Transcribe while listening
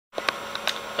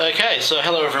Okay, so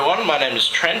hello everyone, my name is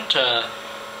Trent,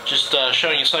 just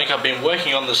showing you something I've been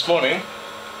working on this morning.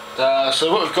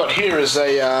 So what we've got here is an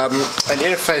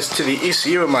interface to the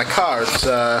ECU in my car.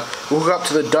 We'll hook up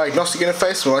to the Diagnostic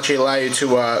Interface and will actually allow you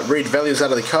to read values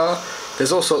out of the car.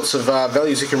 There's all sorts of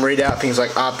values you can read out, things like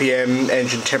RPM,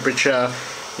 engine temperature,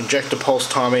 injector pulse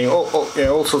timing,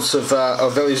 all sorts of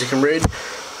values you can read.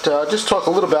 Just talk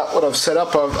a little about what I've set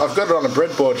up. I've got it on a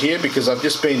breadboard here because I've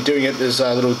just been doing it as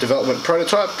a little development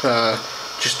prototype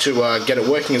just to get it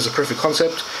working as a proof of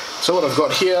concept. So what I've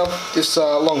got here, this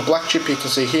long black chip you can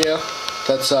see here,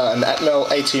 that's an Atmel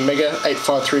AT-Mega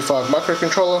 8535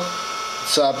 microcontroller.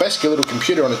 It's basically a little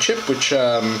computer on a chip which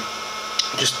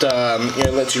just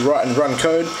lets you write and run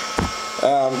code.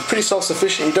 Pretty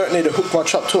self-sufficient, you don't need to hook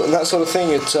much up to it and that sort of thing.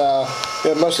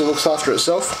 It mostly looks after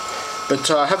itself. But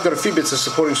I have got a few bits of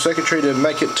supporting circuitry to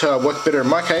make it work better in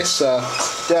my case.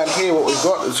 Down here what we've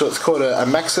got is what's called a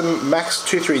Max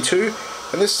 232,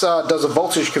 and this does a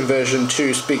voltage conversion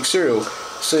to speak serial.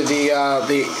 So the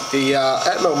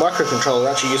Atmel microcontroller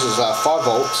actually uses 5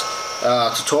 volts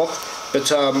to talk,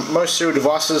 but most serial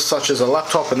devices such as a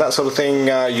laptop and that sort of thing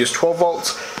use 12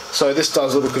 volts, so this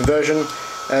does a little conversion.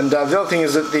 And the other thing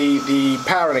is that the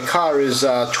power in a car is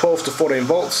 12 to 14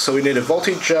 volts, so we need a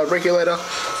voltage regulator.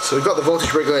 So we've got the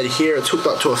voltage regulator here, it's hooked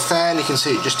up to a fan, you can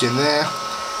see it just in there.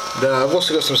 I've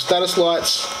also got some status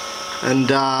lights, and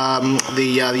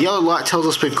the yellow light tells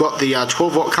us we've got the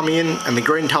 12 volt coming in, and the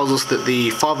green tells us that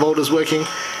the 5 volt is working.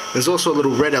 There's also a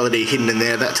little red LED hidden in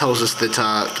there, that tells us that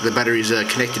the batteries are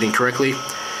connected incorrectly.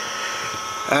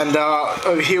 And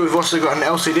over here we've also got an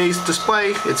LCD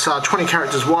display. It's 20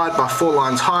 characters wide by 4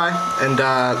 lines high, and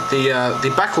the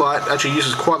backlight actually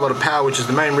uses quite a lot of power, which is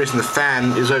the main reason the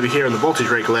fan is over here in the voltage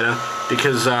regulator,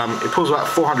 because it pulls about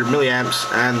 400 milliamps,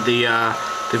 and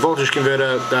the voltage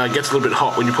converter gets a little bit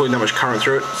hot when you're pulling that much current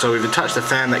through it. So we've attached a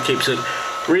fan that keeps it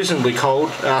reasonably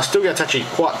cold. Still gets actually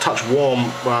quite touch warm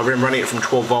when I'm running it from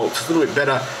 12 volts. It's a little bit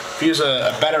better. If you use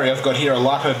a battery, I've got here a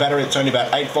LiPo battery, it's only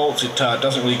about 8 volts, it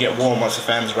doesn't really get warm once the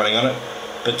fan's running on it,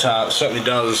 but certainly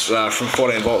does from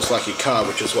 14 volts like your car,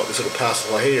 which is what this little power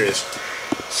supply here is.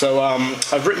 So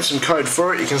I've written some code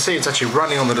for it. You can see it's actually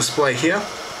running on the display here.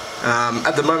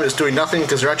 At the moment it's doing nothing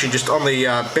because they're actually just on the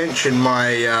bench in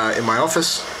my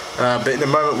office, but in a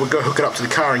moment we'll go hook it up to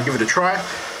the car and give it a try.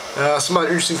 Some other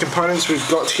interesting components we've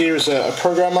got here is a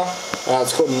programmer.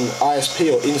 It's called an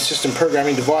ISP, or in-system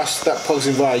programming device, that plugs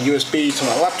in via USB to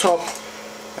my laptop.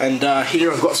 And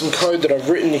here I've got some code that I've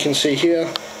written, you can see here.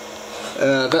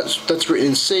 That's written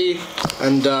in C,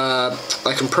 and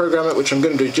I can program it, which I'm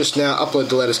going to do just now, upload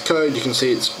the latest code. You can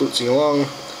see it's blitzing along,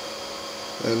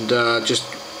 and just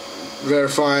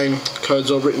verifying the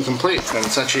code's all written complete, and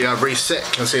it's actually reset.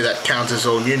 You can see that count is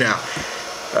all new now.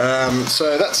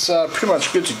 So that's pretty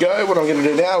much good to go. What I'm going to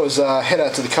do now is head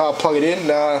out to the car, plug it in,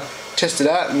 test it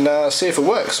out, and see if it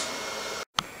works.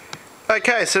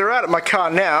 Okay, so we're out at my car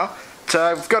now.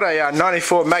 I've got a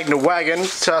 94 Magna Wagon.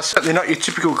 It's certainly not your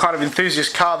typical kind of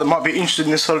enthusiast car that might be interested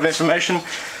in this sort of information,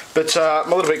 but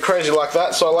I'm a little bit crazy like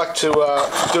that, so I like to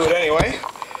do it anyway.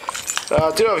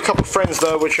 I do have a couple of friends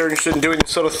though which are interested in doing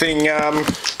this sort of thing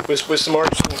with some more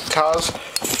interesting cars.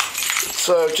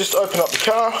 So just open up the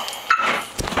car.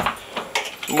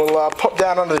 We'll pop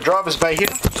down onto the driver's bay here.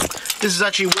 This is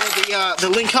actually where the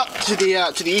link up to the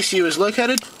ECU is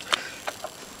located.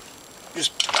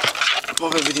 Just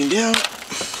pop everything down.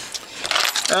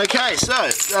 Okay, so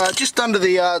just under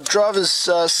the driver's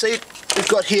seat, we've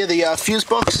got here the fuse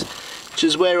box, which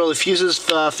is where all the fuses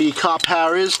for your car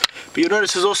power is. But you'll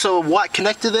notice there's also a white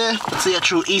connector there. It's the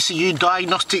actual ECU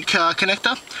Diagnostic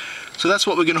Connector. So that's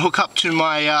what we're going to hook up to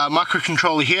my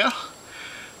microcontroller here.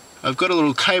 I've got a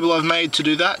little cable I've made to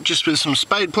do that, just with some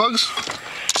spade plugs.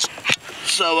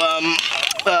 So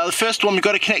the first one we've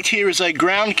got to connect here is a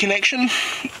ground connection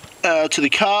to the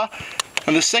car,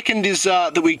 and the second is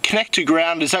that we connect to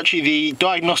ground is actually the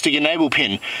diagnostic enable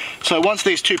pin. So once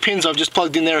these two pins I've just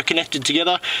plugged in there are connected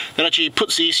together, that actually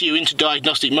puts the ECU into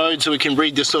diagnostic mode so we can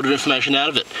read this sort of information out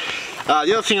of it.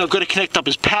 The other thing I've got to connect up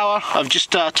is power. I've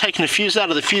just taken a fuse out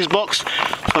of the fuse box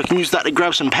so I can use that to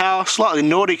grab some power. Slightly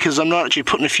naughty because I'm not actually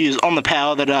putting a fuse on the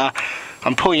power that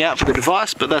I'm pulling out for the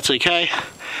device, but that's okay.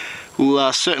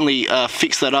 We'll certainly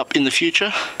fix that up in the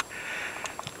future.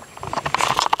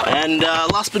 And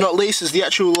last but not least is the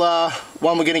actual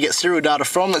one we're going to get serial data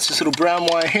from. That's this little brown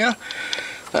wire here.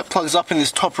 That plugs up in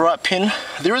this top right pin.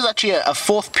 There is actually a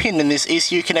fourth pin in this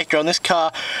ECU connector on this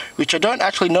car, which I don't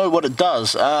actually know what it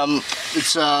does.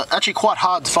 It's actually quite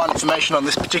hard to find information on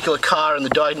this particular car and the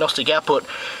diagnostic output.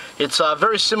 It's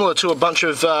very similar to a bunch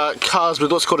of cars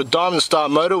with what's called a diamond star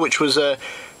motor, which was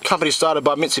company started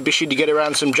by Mitsubishi to get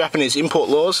around some Japanese import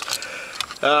laws.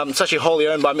 It's actually wholly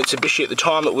owned by Mitsubishi. At the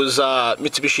time it was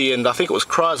Mitsubishi and I think it was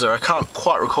Chrysler. I can't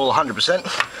quite recall 100%.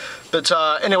 But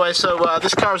anyway, so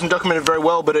this car isn't documented very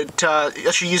well, but it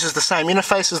actually uses the same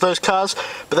interface as those cars,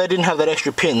 but they didn't have that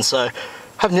extra pin, so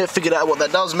haven't yet figured out what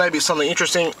that does. Maybe it's something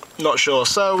interesting, not sure.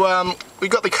 So we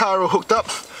got the car all hooked up.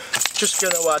 Just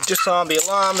going to disarm the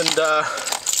alarm and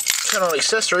turn on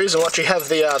accessories and watch you have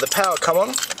the power come on.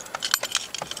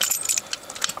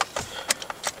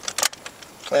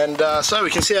 And so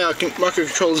we can see our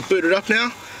microcontroller's booted up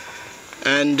now,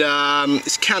 and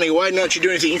it's counting away. Not actually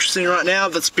doing anything interesting right now.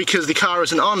 That's because the car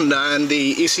isn't on and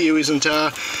the ECU isn't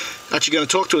actually going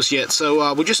to talk to us yet.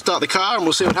 So we'll just start the car and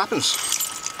we'll see what happens.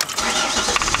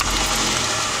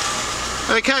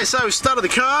 Okay, so we started the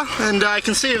car, and you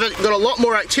can see we've got a lot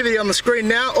more activity on the screen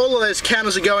now. All of those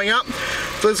counters are going up.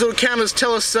 Those little counters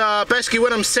tell us basically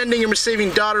when I'm sending and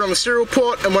receiving data on the serial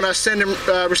port, and when I send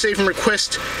and receive and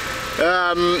request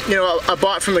you know, a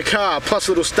byte from the car, plus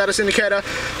a little status indicator.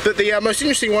 But the most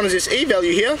interesting one is this E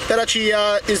value here. That actually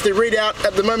is the readout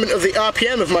at the moment of the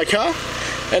RPM of my car.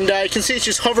 And you can see it's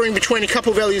just hovering between a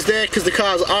couple values there because the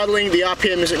car's idling. The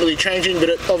RPM isn't really changing, but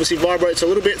it obviously vibrates a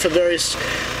little bit for various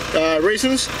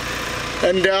reasons.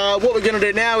 And what we're going to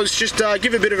do now is just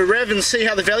give a bit of a rev and see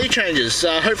how the value changes.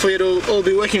 Hopefully it'll all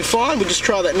be working fine. We'll just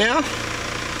try that now.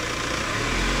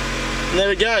 And there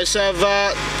we go. So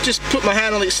I've just put my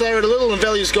hand on the accelerator a little and the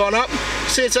value's gone up.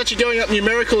 See, it's actually going up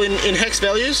numerical in hex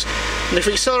values. And if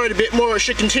we accelerate a bit more, it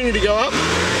should continue to go up.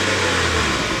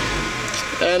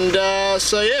 And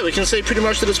so yeah, we can see pretty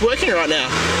much that it's working right now.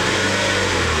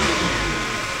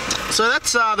 So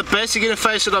that's the basic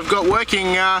interface that I've got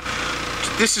working.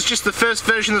 This is just the first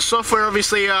version of the software.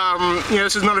 Obviously, you know,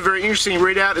 this is not a very interesting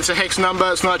readout. It's a hex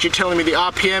number. It's not actually telling me the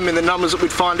RPM and the numbers that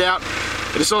we'd find out.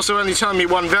 It's also only telling me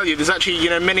one value. There's actually, you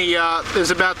know, many.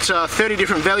 There's about 30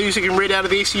 different values you can read out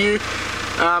of the ECU,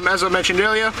 as I mentioned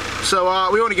earlier.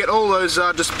 So we want to get all those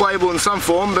displayable in some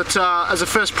form. But as a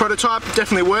first prototype, it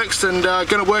definitely works, and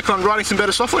going to work on writing some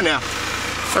better software now.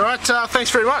 All right.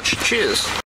 Thanks very much. Cheers.